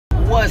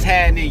What's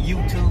happening,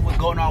 YouTube? What's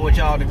going on with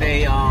y'all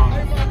today?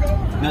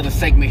 Another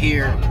segment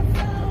here,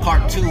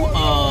 part 2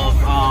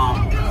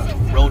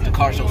 of Road to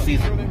Car Show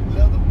season.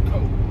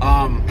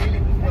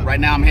 Right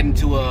now I'm heading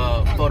to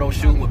a photo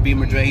shoot with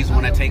Beamer Dre. He's the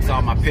one that takes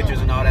all my pictures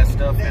and all that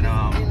stuff, and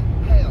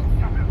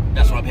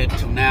that's what I'm heading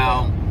to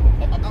now.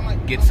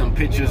 Get some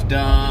pictures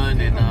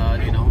done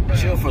and you know,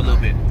 chill for a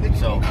little bit.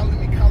 So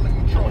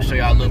I'm gonna show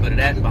y'all a little bit of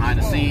that behind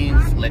the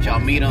scenes, let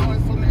y'all meet them,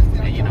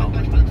 and you know,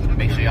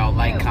 make sure y'all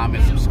like,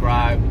 comment,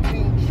 subscribe,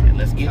 and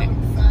let's get it.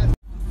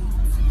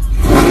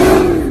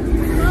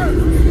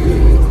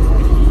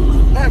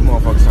 That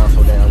motherfucker sounds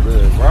so damn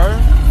good, bro.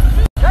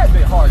 That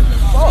bit hard as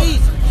fuck.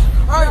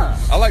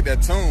 I like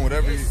that tune,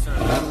 whatever you...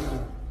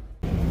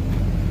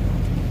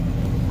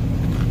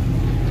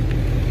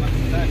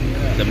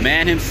 The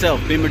man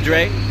himself, Beamer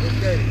Dre.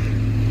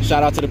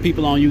 Shout out to the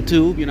people on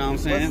YouTube, you know what I'm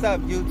saying? What's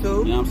up,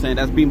 YouTube? You know what I'm saying?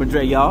 That's Beamer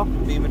Dre, y'all.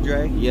 Beamer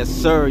Dre. Yes,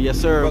 sir. Yes,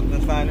 sir.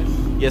 Brooklyn's finest.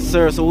 Yes,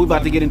 sir. So what we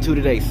about to get into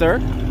today, sir?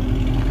 About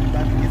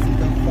to get some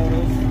dumb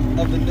photos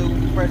of the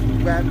new fresh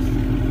raps.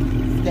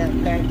 Scat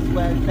pack,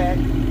 swag pack.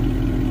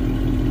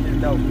 It's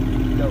dope.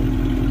 Dope.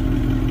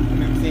 I've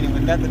never seen it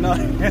with nothing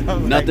on it.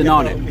 Nothing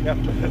on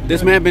it.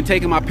 This man been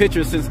taking my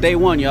pictures since day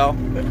one, y'all.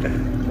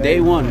 Day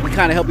one. We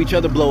kind of help each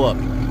other blow up.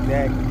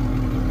 Exactly.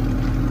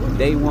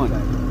 Day one.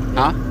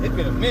 Huh? It's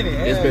been a minute.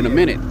 It's been a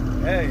minute.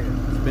 Hey.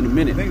 It's been a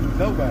minute.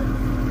 Nobody.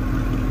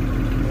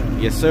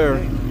 Yes, sir.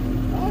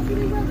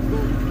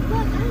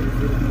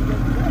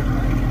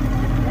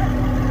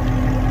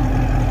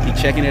 He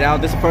checking it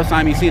out. This is the first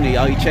time he's seen it,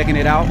 y'all. He checking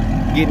it out,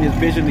 getting his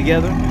vision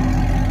together.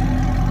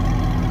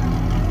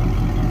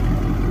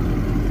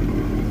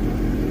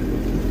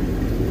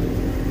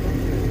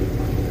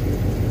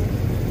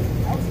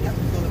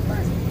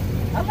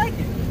 I like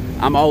it.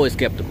 I'm always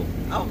skeptical.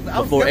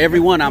 Before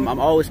everyone, I'm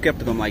always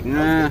skeptical. I'm like,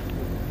 nah.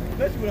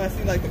 Especially when I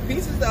see like the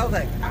pieces, I was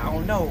like, I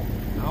don't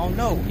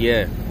know.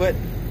 Yeah. But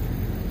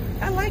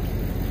I like it.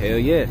 Hell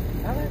yeah.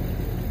 I like it.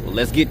 Well,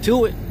 let's get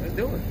to it. Let's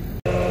do it.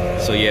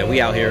 So yeah, we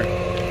out here.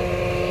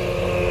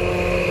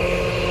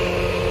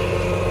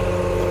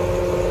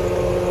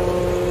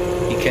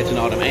 He catching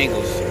all them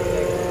angles.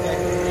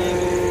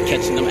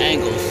 Catching them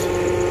angles.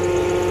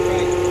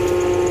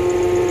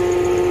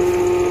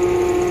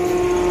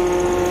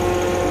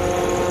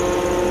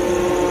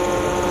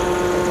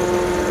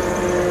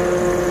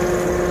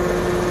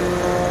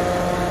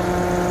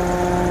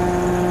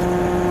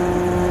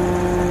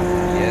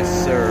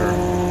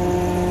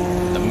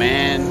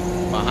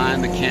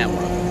 Behind the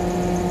camera.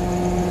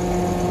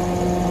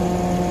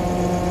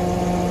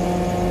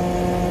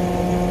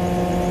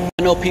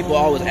 I know people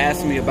always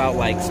ask me about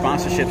like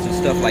sponsorships and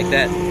stuff like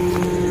that.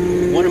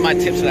 One of my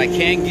tips that I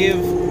can give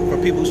for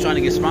people who's trying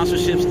to get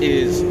sponsorships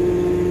is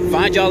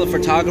find y'all a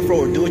photographer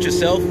or do it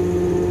yourself,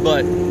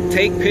 but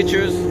take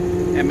pictures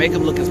and make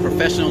them look as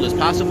professional as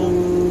possible.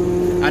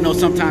 I know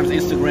sometimes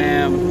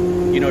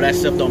Instagram, you know, that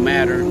stuff don't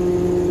matter.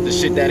 The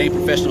shit that ain't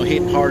professional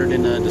hit harder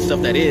than the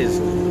stuff that is.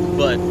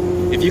 But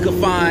if you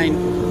can find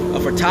a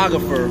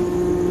photographer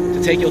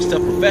to take your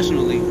stuff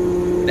professionally,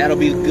 that'll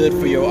be good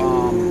for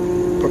your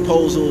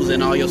proposals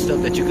and all your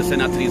stuff that you can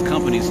send out to these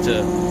companies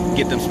to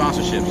get them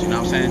sponsorships, you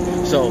know what I'm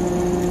saying? So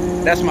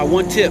that's my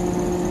one tip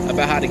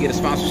about how to get a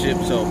sponsorship.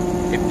 So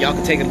if y'all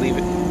can take it or leave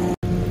it.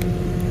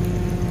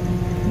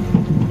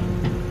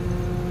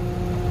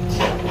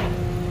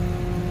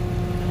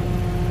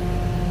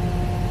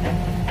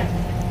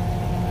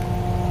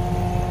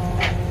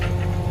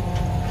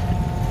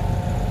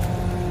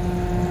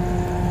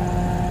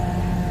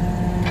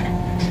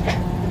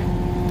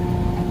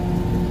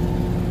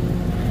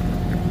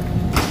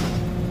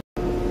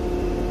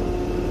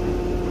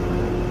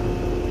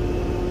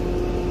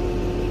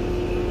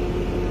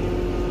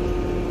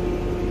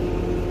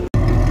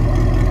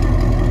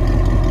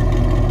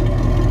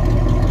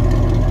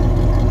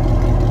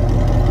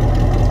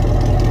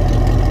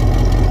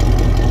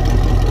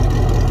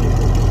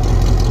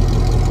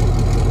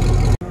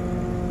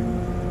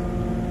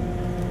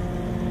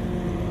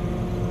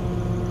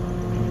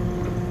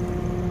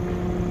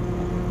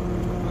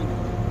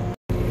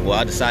 Well,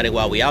 I decided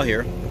while we out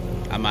here,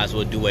 I might as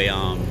well do a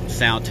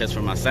sound test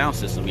for my sound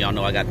system. Y'all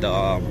know I got the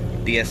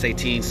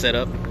DS18 set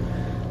up.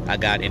 I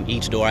got in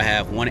each door I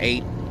have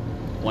 1.8,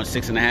 1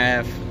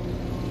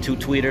 6.5, 2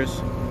 tweeters,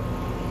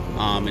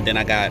 and then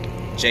I got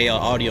JL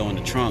audio in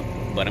the trunk.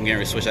 But I'm getting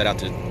ready to switch that out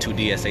to 2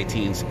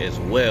 DS18s as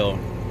well.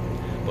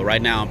 But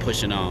right now I'm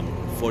pushing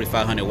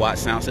 4,500 watt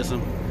sound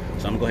system.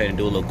 So I'm gonna go ahead and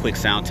do a little quick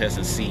sound test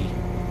and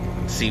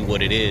see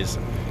what it is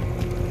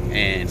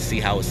and see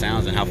how it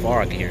sounds and how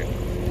far I can hear it.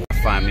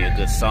 Find me a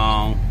good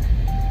song.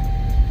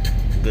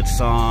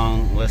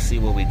 Let's see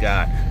what we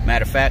got.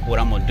 Matter of fact, what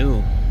I'm gonna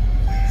do,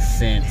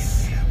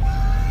 since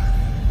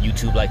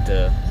YouTube like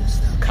to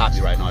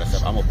copyright and all that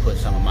stuff, I'm gonna put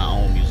some of my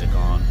own music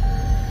on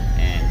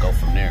and go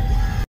from there.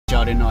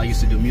 Y'all didn't know I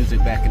used to do music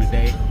back in the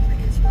day,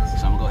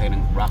 so I'm gonna go ahead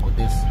and rock with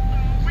this.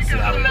 See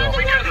how it goes.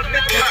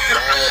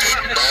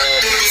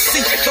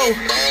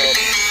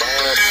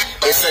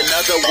 It's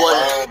another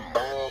one.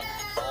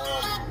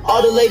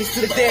 All the ladies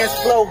to the dance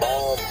floor.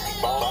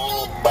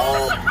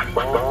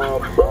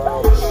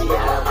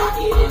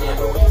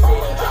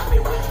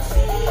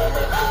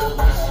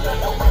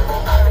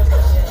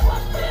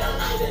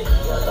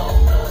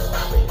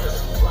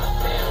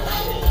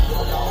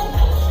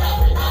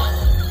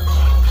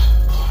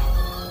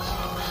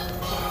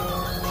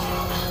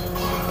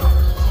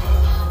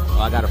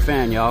 I got a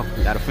fan, y'all.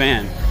 Got a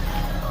fan.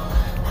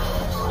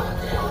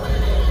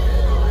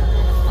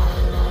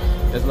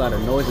 There's a lot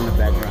of noise in the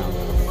background.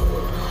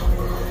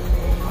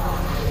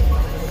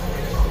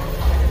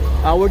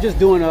 We're just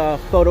doing a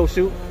photo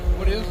shoot.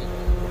 What is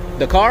it?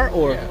 The car,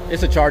 or Yeah.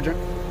 It's a Charger.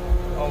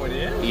 Oh, it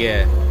is?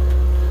 Yeah.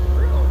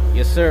 Really?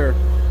 Yes, sir.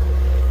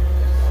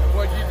 And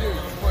what'd you do? You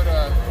put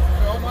a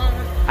film on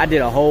it? I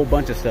did a whole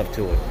bunch of stuff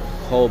to it.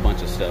 Whole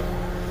bunch of stuff.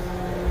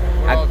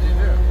 What all did you do?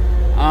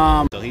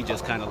 So he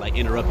just kind of like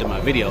interrupted my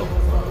video.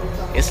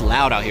 It's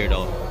loud out here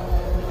though.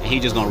 And he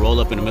just gonna roll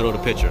up in the middle of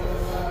the picture.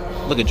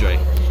 Look at Dre.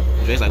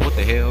 Dre's like, what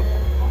the hell?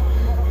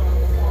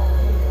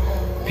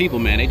 People,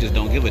 man, they just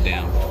don't give a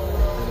damn.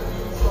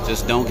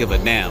 Just don't give a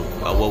damn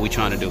about what we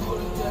trying to do.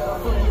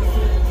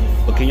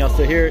 But can y'all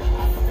still hear it?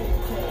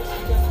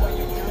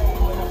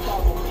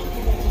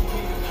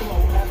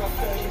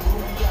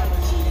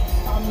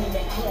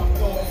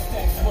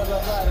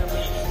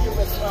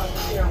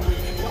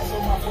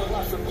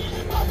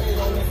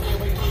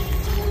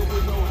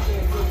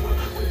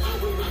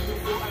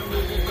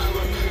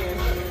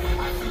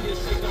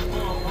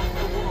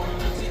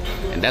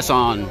 And that's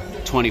on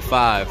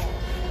 25.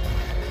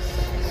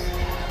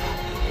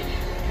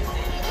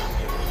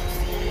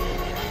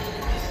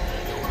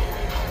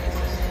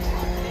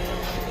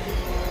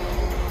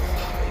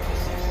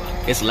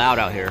 It's loud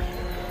out here.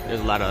 There's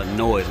a lot of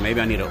noise.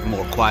 Maybe I need a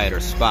more quieter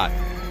spot.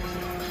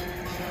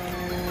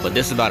 But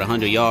this is about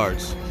 100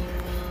 yards.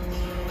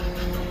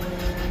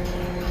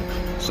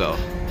 So.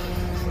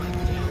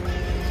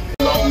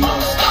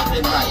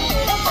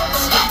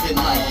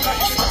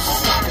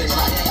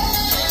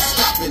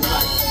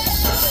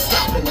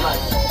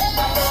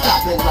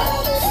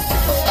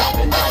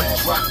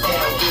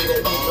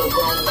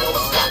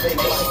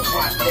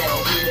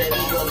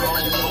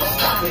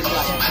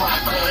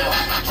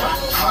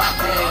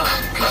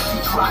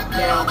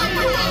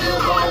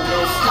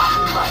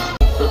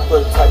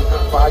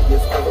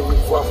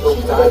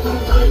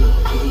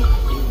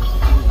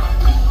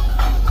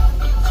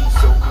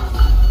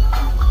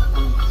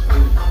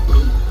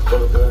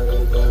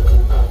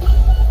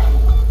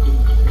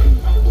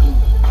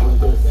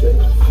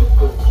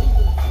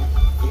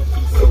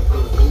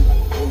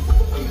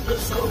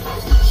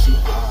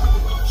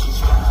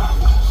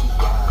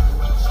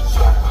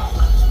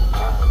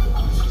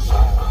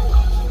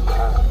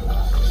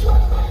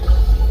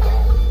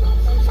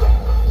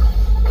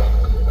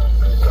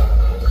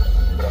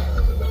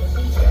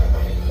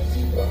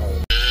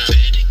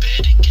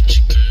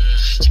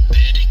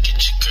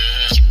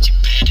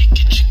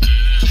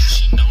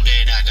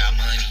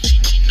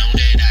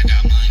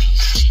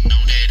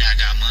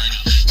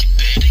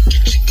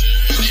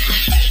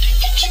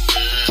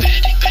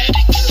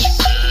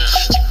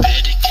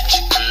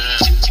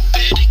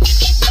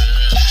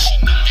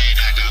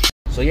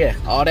 So yeah,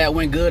 all that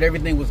went good.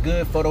 Everything was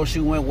good. Photo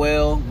shoot went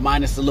well,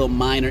 minus a little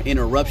minor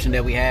interruption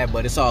that we had,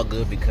 but it's all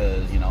good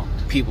because, you know,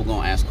 people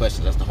gonna ask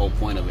questions. That's the whole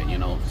point of it, you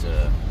know,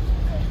 to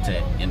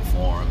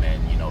inform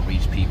and, you know,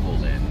 reach people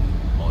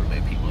and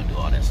motivate people and do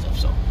all that stuff.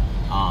 So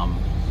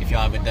if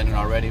y'all haven't done it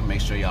already,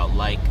 make sure y'all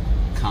like,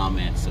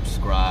 comment,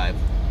 subscribe,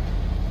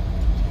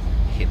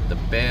 hit the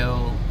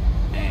bell,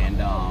 and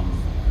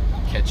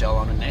catch y'all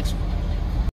on the next one.